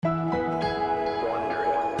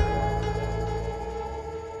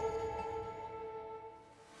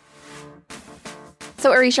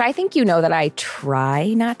So, Arisha, I think you know that I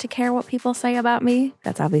try not to care what people say about me.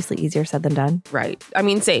 That's obviously easier said than done. Right. I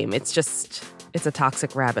mean, same. It's a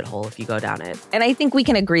toxic rabbit hole if you go down it. And I think we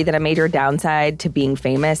can agree that a major downside to being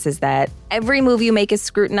famous is that every move you make is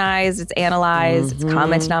scrutinized, it's analyzed, it's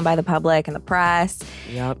commented on by the public and the press.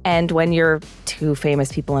 Yep. And when you're two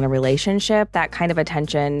famous people in a relationship, that kind of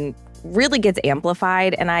attention really gets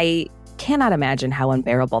amplified. And I cannot imagine how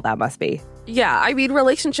unbearable that must be. Yeah. I mean,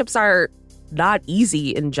 relationships are not easy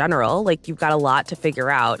in general. Like, you've got a lot to figure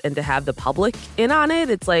out, and to have the public in on it,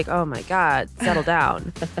 it's like, oh my God, settle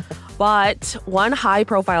down. But one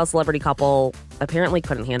high-profile celebrity couple apparently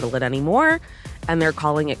couldn't handle it anymore, and they're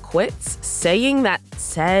calling it quits, saying that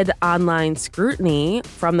said online scrutiny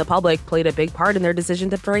from the public played a big part in their decision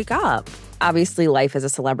to break up. Obviously, life as a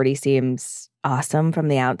celebrity seems awesome from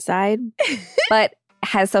the outside, but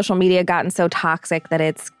has social media gotten so toxic that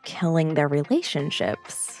it's killing their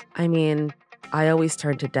relationships? I mean, I always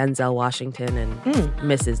turn to Denzel Washington and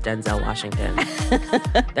Mrs. Denzel Washington.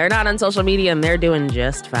 They're not on social media and they're doing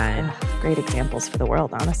just fine. Great examples for the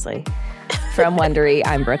world, honestly. From Wondery,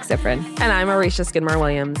 I'm Brooke Siffrin. And I'm Arisha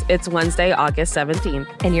Skidmore-Williams. It's Wednesday, August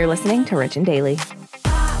 17th. And you're listening to Rich and Daily.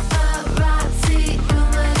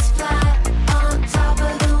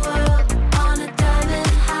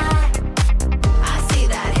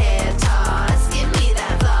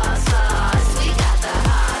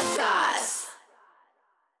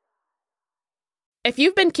 If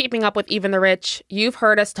you've been keeping up with Even the Rich, you've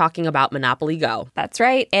heard us talking about Monopoly Go. That's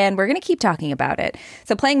right, and we're going to keep talking about it.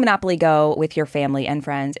 So playing Monopoly Go with your family and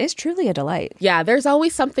friends is truly a delight. Yeah, there's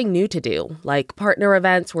always something new to do, like partner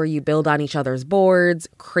events where you build on each other's boards,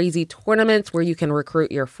 crazy tournaments where you can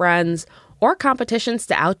recruit your friends, or competitions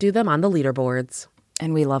to outdo them on the leaderboards.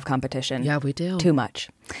 And we love competition. Yeah, we do. Too much.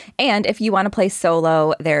 And if you want to play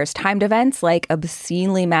solo, there's timed events like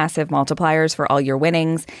obscenely massive multipliers for all your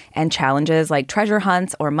winnings and challenges like treasure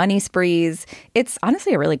hunts or money sprees. It's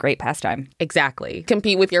honestly a really great pastime. Exactly.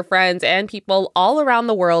 Compete with your friends and people all around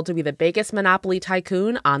the world to be the biggest Monopoly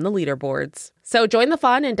tycoon on the leaderboards. So join the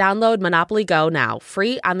fun and download Monopoly Go now,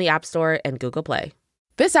 free on the App Store and Google Play.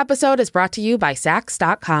 This episode is brought to you by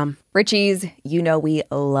Saks.com. Richies, you know we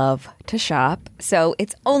love to shop, so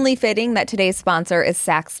it's only fitting that today's sponsor is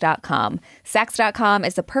Saks.com. Saks.com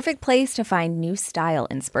is the perfect place to find new style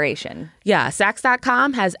inspiration. Yeah,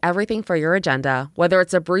 Saks.com has everything for your agenda, whether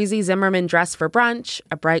it's a breezy Zimmermann dress for brunch,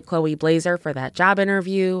 a bright Chloe blazer for that job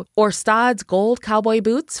interview, or Staud's gold cowboy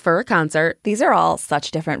boots for a concert. These are all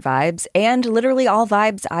such different vibes, and literally all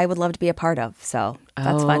vibes I would love to be a part of, so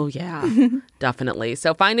that's fun. Oh, yeah, definitely.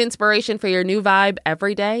 So find inspiration for your new vibe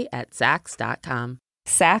every day at Saks.com.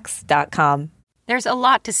 Saks.com. There's a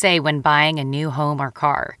lot to say when buying a new home or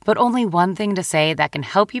car, but only one thing to say that can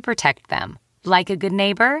help you protect them. Like a good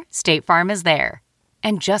neighbor, State Farm is there.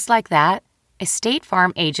 And just like that, a State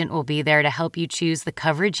Farm agent will be there to help you choose the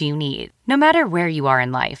coverage you need, no matter where you are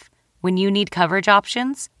in life. When you need coverage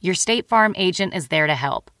options, your State Farm agent is there to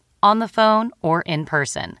help, on the phone or in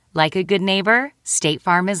person. Like a good neighbor, State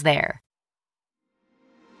Farm is there.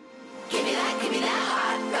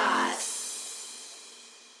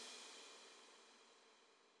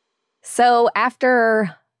 So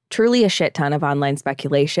after truly a shit ton of online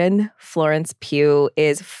speculation, Florence Pugh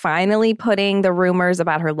is finally putting the rumors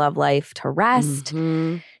about her love life to rest.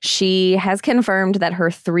 She has confirmed that her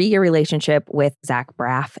 3-year relationship with Zach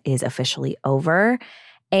Braff is officially over.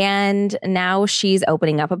 And now she's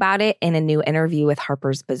opening up about it in a new interview with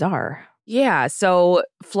Harper's Bazaar. Yeah, so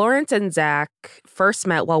Florence and Zach first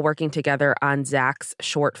met while working together on Zach's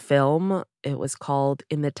short film. It was called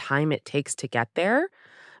In the Time It Takes to Get There,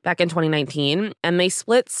 back in 2019. And they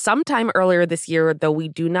split sometime earlier this year, though we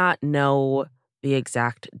do not know the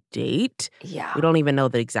exact date. Yeah. We don't even know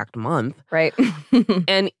the exact month. Right.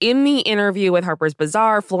 And in the interview with Harper's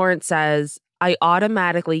Bazaar, Florence says, I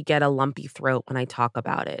automatically get a lumpy throat when I talk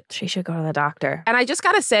about it. She should go to the doctor. And I just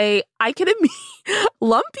gotta say, I can admit,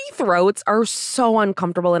 lumpy throats are so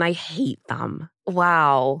uncomfortable and I hate them.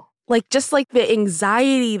 Wow. Like, just like the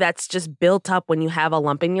anxiety that's just built up when you have a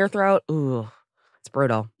lump in your throat. Ooh, it's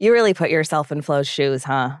brutal. You really put yourself in Flo's shoes,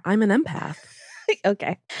 huh? I'm an empath.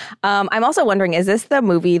 Okay. I'm also wondering, is this the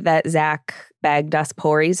movie that Zach bagged us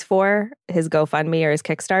Pories for? His GoFundMe or his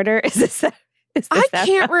Kickstarter? Is this I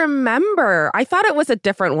can't remember. I thought it was a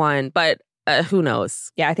different one, but Who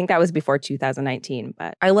knows? Yeah, I think that was before 2019,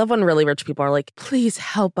 but I love when really rich people are like, please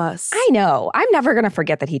help us. I know. I'm never going to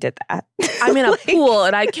forget that he did that. I'm in a pool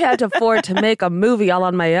and I can't afford to make a movie all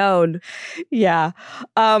on my own. Yeah.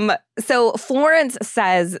 So Florence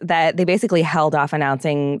says that they basically held off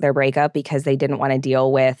announcing their breakup because they didn't want to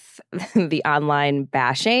deal with the online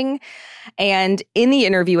bashing. And in the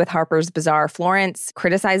interview with Harper's Bazaar, Florence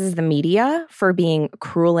criticizes the media for being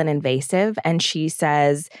cruel and invasive. And she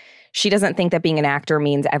says she doesn't think that being an actor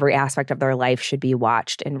means every aspect of their life should be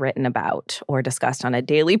watched and written about or discussed on a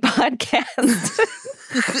daily podcast.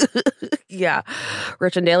 Yeah.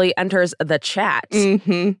 Rich and Daily enters the chat.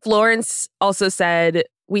 Mm-hmm. Florence also said,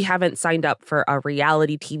 we haven't signed up for a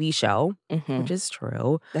reality TV show, which is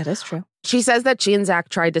true. That is true. She says that she and Zach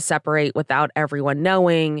tried to separate without everyone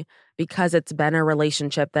knowing because it's been a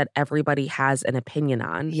relationship that everybody has an opinion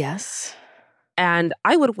on. Yes. And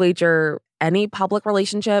I would wager any public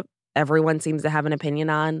relationship, everyone seems to have an opinion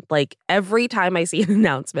on. Like every time I see an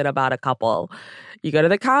announcement about a couple, you go to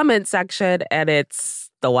the comment section and it's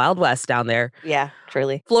the Wild West down there. Yeah,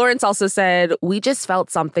 truly. Florence also said, we just felt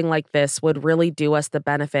something like this would really do us the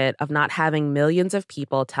benefit of not having millions of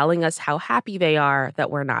people telling us how happy they are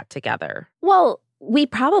that we're not together. Well, we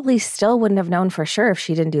probably still wouldn't have known for sure if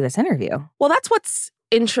she didn't do this interview. Well, that's what's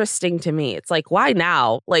interesting to me. It's like, why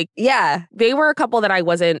now? Like, yeah, they were a couple that I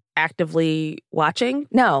wasn't actively watching.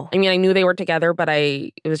 No. I mean, I knew they were together, but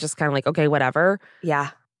it was just kind of like, okay, whatever.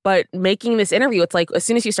 Yeah. But making this interview, it's like, as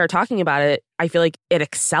soon as you start talking about it, I feel like it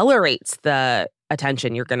accelerates the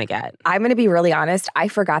attention you're going to get. I'm going to be really honest. I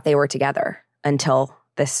forgot they were together until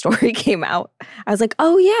this story came out. I was like,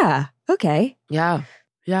 oh, yeah. Okay. Yeah.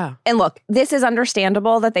 Yeah. And look, this is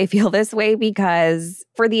understandable that they feel this way because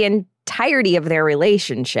for the entirety of their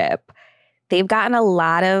relationship, they've gotten a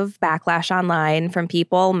lot of backlash online from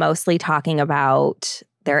people mostly talking about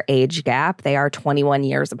their age gap. They are 21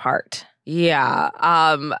 years apart. Yeah.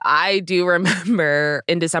 I do remember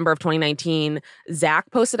in December of 2019, Zach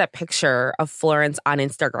posted a picture of Florence on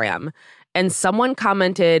Instagram and someone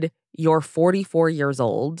commented, "You're 44 years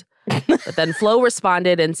old." But then Flo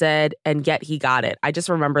responded and said, "And yet he got it." I just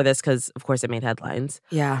remember this because, of course, it made headlines.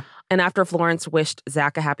 Yeah. And after Florence wished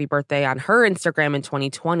Zach a happy birthday on her Instagram in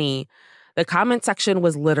 2020, the comment section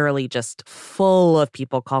was literally just full of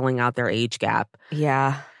people calling out their age gap.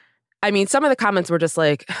 Yeah. I mean, some of the comments were just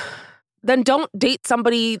like, then don't date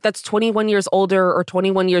somebody that's 21 years older or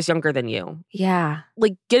 21 years younger than you. Yeah.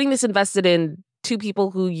 Like, getting this invested in two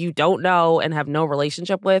people who you don't know and have no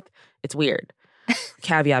relationship with, it's weird.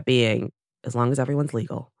 Caveat being, as long as everyone's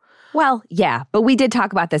legal. Well, yeah, but we did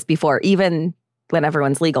talk about this before. Even when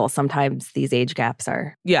everyone's legal, sometimes these age gaps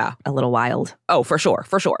are a little wild. Oh, for sure.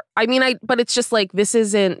 For sure. I mean, but it's just like, this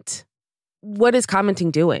isn't, what is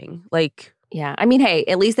commenting doing? Like, yeah. I mean, hey,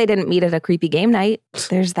 at least they didn't meet at a creepy game night.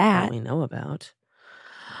 There's that. we know about.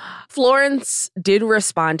 Florence did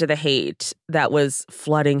respond to the hate that was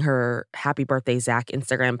flooding her Happy Birthday Zach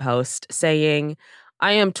Instagram post, saying,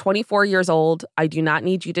 "I am 24 years old. I do not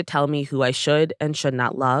need you to tell me who I should and should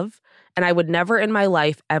not love. And I would never in my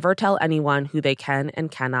life ever tell anyone who they can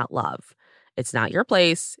and cannot love. It's not your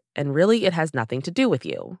place. And really, it has nothing to do with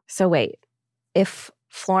you." So wait, if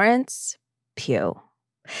Florence Pugh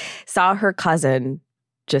saw her cousin,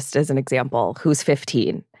 just as an example, who's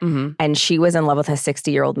 15, and she was in love with a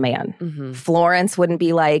 60-year-old man, Florence wouldn't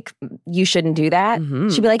be like, you shouldn't do that.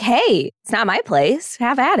 She'd be like, hey, it's not my place.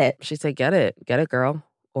 Have at it. She'd say, get it, girl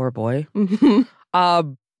or boy. I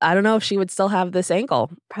don't know if she would still have this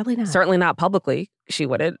angle. Probably not. Certainly not publicly. She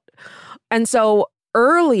wouldn't. And so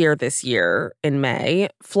earlier this year in May,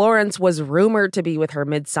 Florence was rumored to be with her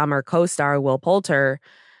Midsommar co-star Will Poulter,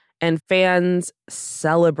 and fans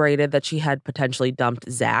celebrated that she had potentially dumped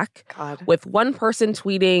Zach. God. With one person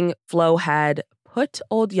tweeting, Flo had put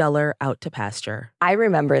Old Yeller out to pasture. I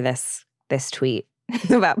remember this tweet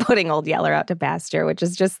about putting Old Yeller out to pasture, which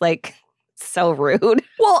is just like so rude.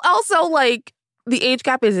 Well, also like the age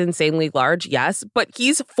gap is insanely large, yes, but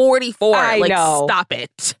he's 44. I know. Stop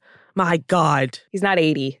it. My God. He's not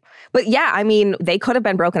 80. But yeah, I mean, they could have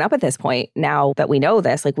been broken up at this point. Now that we know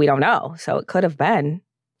this, like we don't know. So it could have been.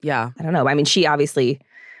 Yeah. I don't know. I mean, she obviously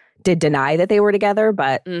did deny that they were together,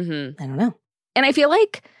 but I don't know. And I feel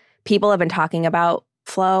like people have been talking about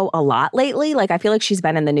Flo a lot lately. Like, I feel like she's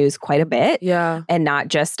been in the news quite a bit. Yeah. And not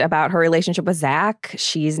just about her relationship with Zach.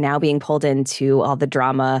 She's now being pulled into all the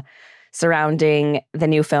drama surrounding the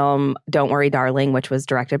new film, Don't Worry, Darling, which was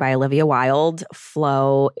directed by Olivia Wilde.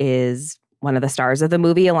 Flo is one of the stars of the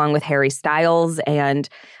movie, along with Harry Styles. And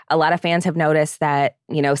a lot of fans have noticed that,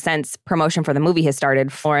 you know, since promotion for the movie has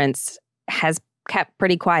started, Florence has kept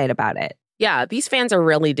pretty quiet about it. Yeah, these fans are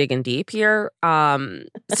really digging deep here.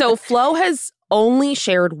 So Flo has only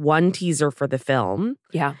shared one teaser for the film.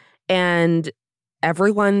 Yeah. And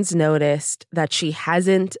everyone's noticed that she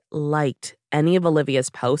hasn't liked any of Olivia's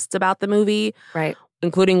posts about the movie. Right.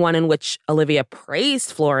 Including one in which Olivia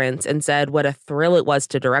praised Florence and said what a thrill it was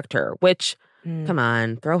to direct her, which, come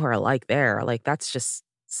on, throw her a like there. Like, that's just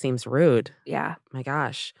seems rude. Yeah. My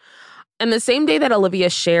gosh. And the same day that Olivia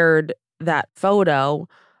shared that photo,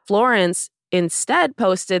 Florence instead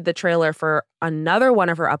posted the trailer for another one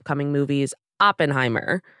of her upcoming movies,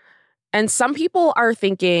 Oppenheimer. And some people are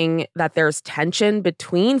thinking that there's tension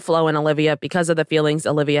between Flo and Olivia because of the feelings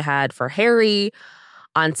Olivia had for Harry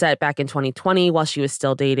on set back in 2020 while she was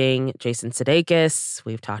still dating Jason Sudeikis.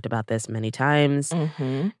 We've talked about this many times.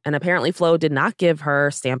 Mm-hmm. And apparently Flo did not give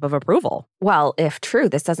her stamp of approval. Well, if true,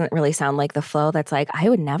 this doesn't really sound like the Flo that's like, I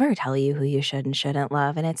would never tell you who you should and shouldn't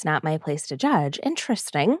love, and it's not my place to judge.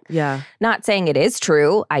 Interesting. Yeah. Not saying it is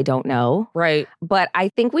true. I don't know. Right. But I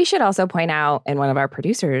think we should also point out, and one of our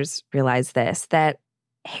producers realized this, that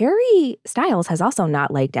Harry Styles has also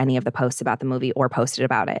not liked any of the posts about the movie or posted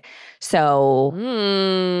about it. So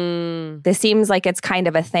this seems like it's kind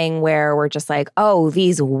of a thing where we're just like, oh,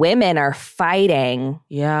 these women are fighting.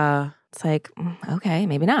 Yeah. It's like, okay,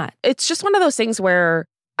 maybe not. It's just one of those things where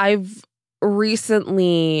I've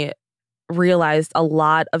recently realized a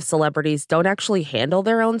lot of celebrities don't actually handle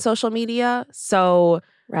their own social media. So,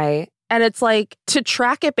 right. And it's like, to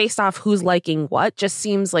track it based off who's liking what just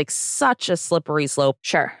seems like such a slippery slope.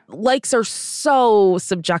 Sure. Likes are so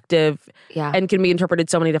subjective and can be interpreted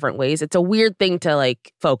so many different ways. It's a weird thing to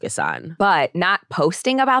like focus on. But not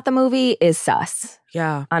posting about the movie is sus.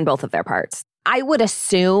 Yeah. On both of their parts. I would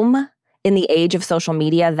assume in the age of social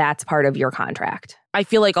media, that's part of your contract. I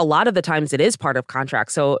feel like a lot of the times it is part of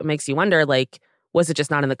contract. So it makes you wonder, like, was it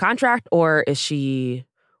just not in the contract, or is she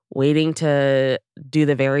waiting to do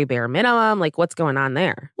the very bare minimum? Like, what's going on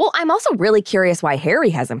there? Well, I'm also really curious why Harry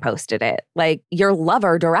hasn't posted it. Like, your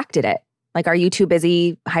lover directed it. Like, are you too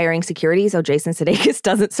busy hiring security so Jason Sudeikis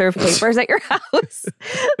doesn't serve papers at your house?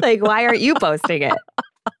 Like, why aren't you posting it?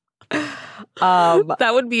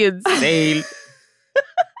 That would be insane.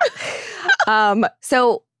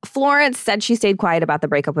 So Florence said she stayed quiet about the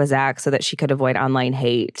breakup with Zach so that she could avoid online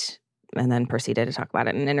hate, and then proceeded to talk about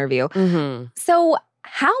it in an interview. Mm-hmm. So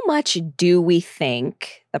how much do we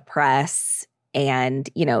think the press and,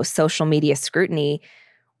 social media scrutiny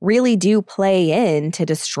really do play into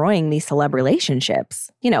destroying these celeb relationships?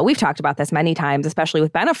 We've talked about this many times, especially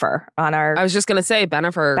with Bennifer on our... I was just going to say,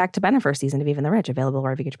 Bennifer... Back to Bennifer season of Even the Rich, available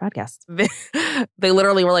wherever you get your podcasts. They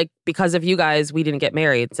literally were like, because of you guys, we didn't get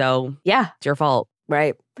married. So yeah, it's your fault.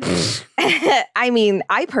 Right. I mean,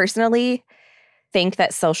 I personally think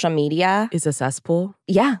that social media... is a cesspool.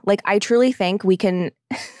 Yeah. Like, I truly think we can...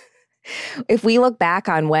 If we look back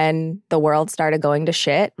on when the world started going to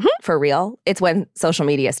shit, for real, it's when social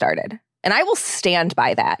media started. And I will stand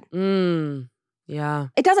by that. Yeah.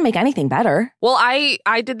 It doesn't make anything better. Well,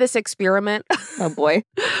 I did this experiment. Oh, boy.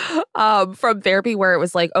 From therapy where it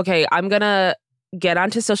was like, okay, I'm going to get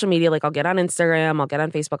onto social media. Like, I'll get on Instagram, I'll get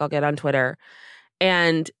on Facebook, I'll get on Twitter,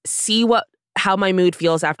 and see how my mood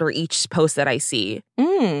feels after each post that I see.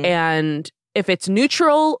 And if it's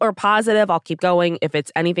neutral or positive, I'll keep going. If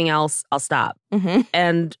it's anything else, I'll stop. Mm-hmm.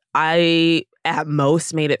 And I, at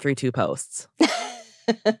most, made it through 2 posts.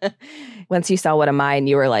 Once you saw one of mine,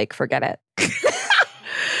 you were like, forget it.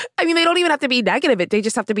 I mean, they don't even have to be negative. They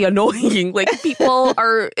just have to be annoying. Like, people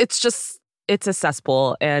are, it's a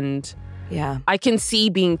cesspool. And yeah, I can see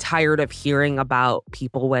being tired of hearing about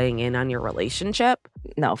people weighing in on your relationship.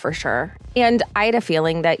 No, for sure. And I had a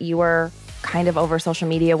feeling that you were kind of over social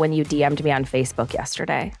media when you DM'd me on Facebook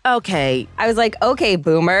yesterday. Okay. I was like, okay,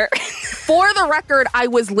 boomer. For the record, I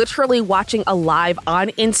was literally watching a live on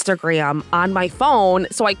Instagram on my phone,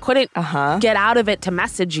 so I couldn't get out of it to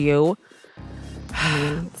message you. I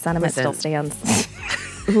mean, sentiment still stands.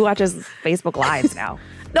 Who watches Facebook Lives now?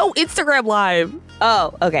 No, Instagram Live.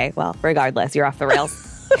 Oh, okay. Well, regardless, you're off the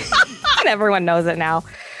rails. And everyone knows it now.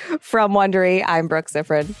 From Wondery, I'm Brooke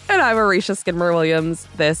Siffrin. And I'm Arisha Skidmore-Williams.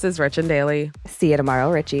 This is Rich and Daily. See you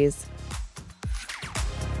tomorrow, Richies.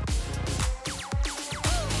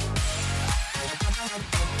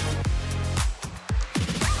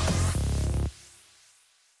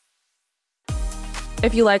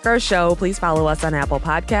 If you like our show, please follow us on Apple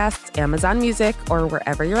Podcasts, Amazon Music, or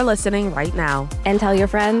wherever you're listening right now. And tell your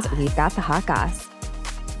friends we've got the hot goss.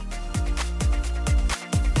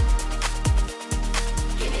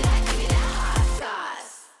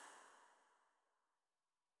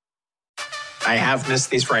 I have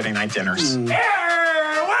missed these Friday night dinners. Hey,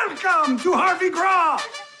 welcome to Harvey Graw.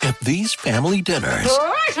 At these family dinners,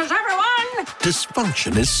 Delicious, everyone!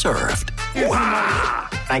 dysfunction is served. Wow.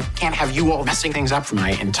 I can't have you all messing things up for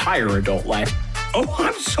my entire adult life. Oh,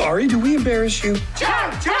 I'm sorry. Do we embarrass you?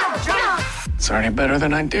 Jump, jump, jump! It's already better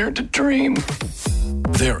than I dared to dream.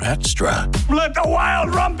 They're extra. Let the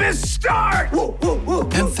wild rumpus start! Woo, woo, woo.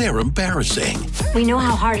 And they're embarrassing. We know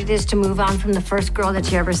how hard it is to move on from the first girl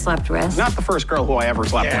that you ever slept with. Not the first girl who I ever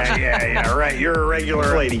slept with. Yeah, right. You're a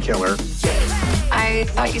regular lady killer. I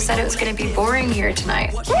thought you said it was going to be boring here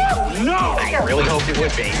tonight. No! I really hoped it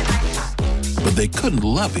would be. But they couldn't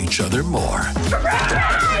love each other more.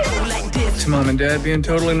 It's Mom and Dad being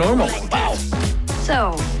totally normal. Wow.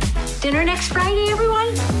 So, dinner next Friday,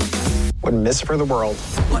 everyone? Wouldn't miss it for the world.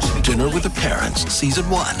 Dinner with the Parents, Season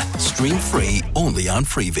 1. Stream free only on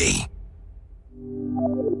Freevee.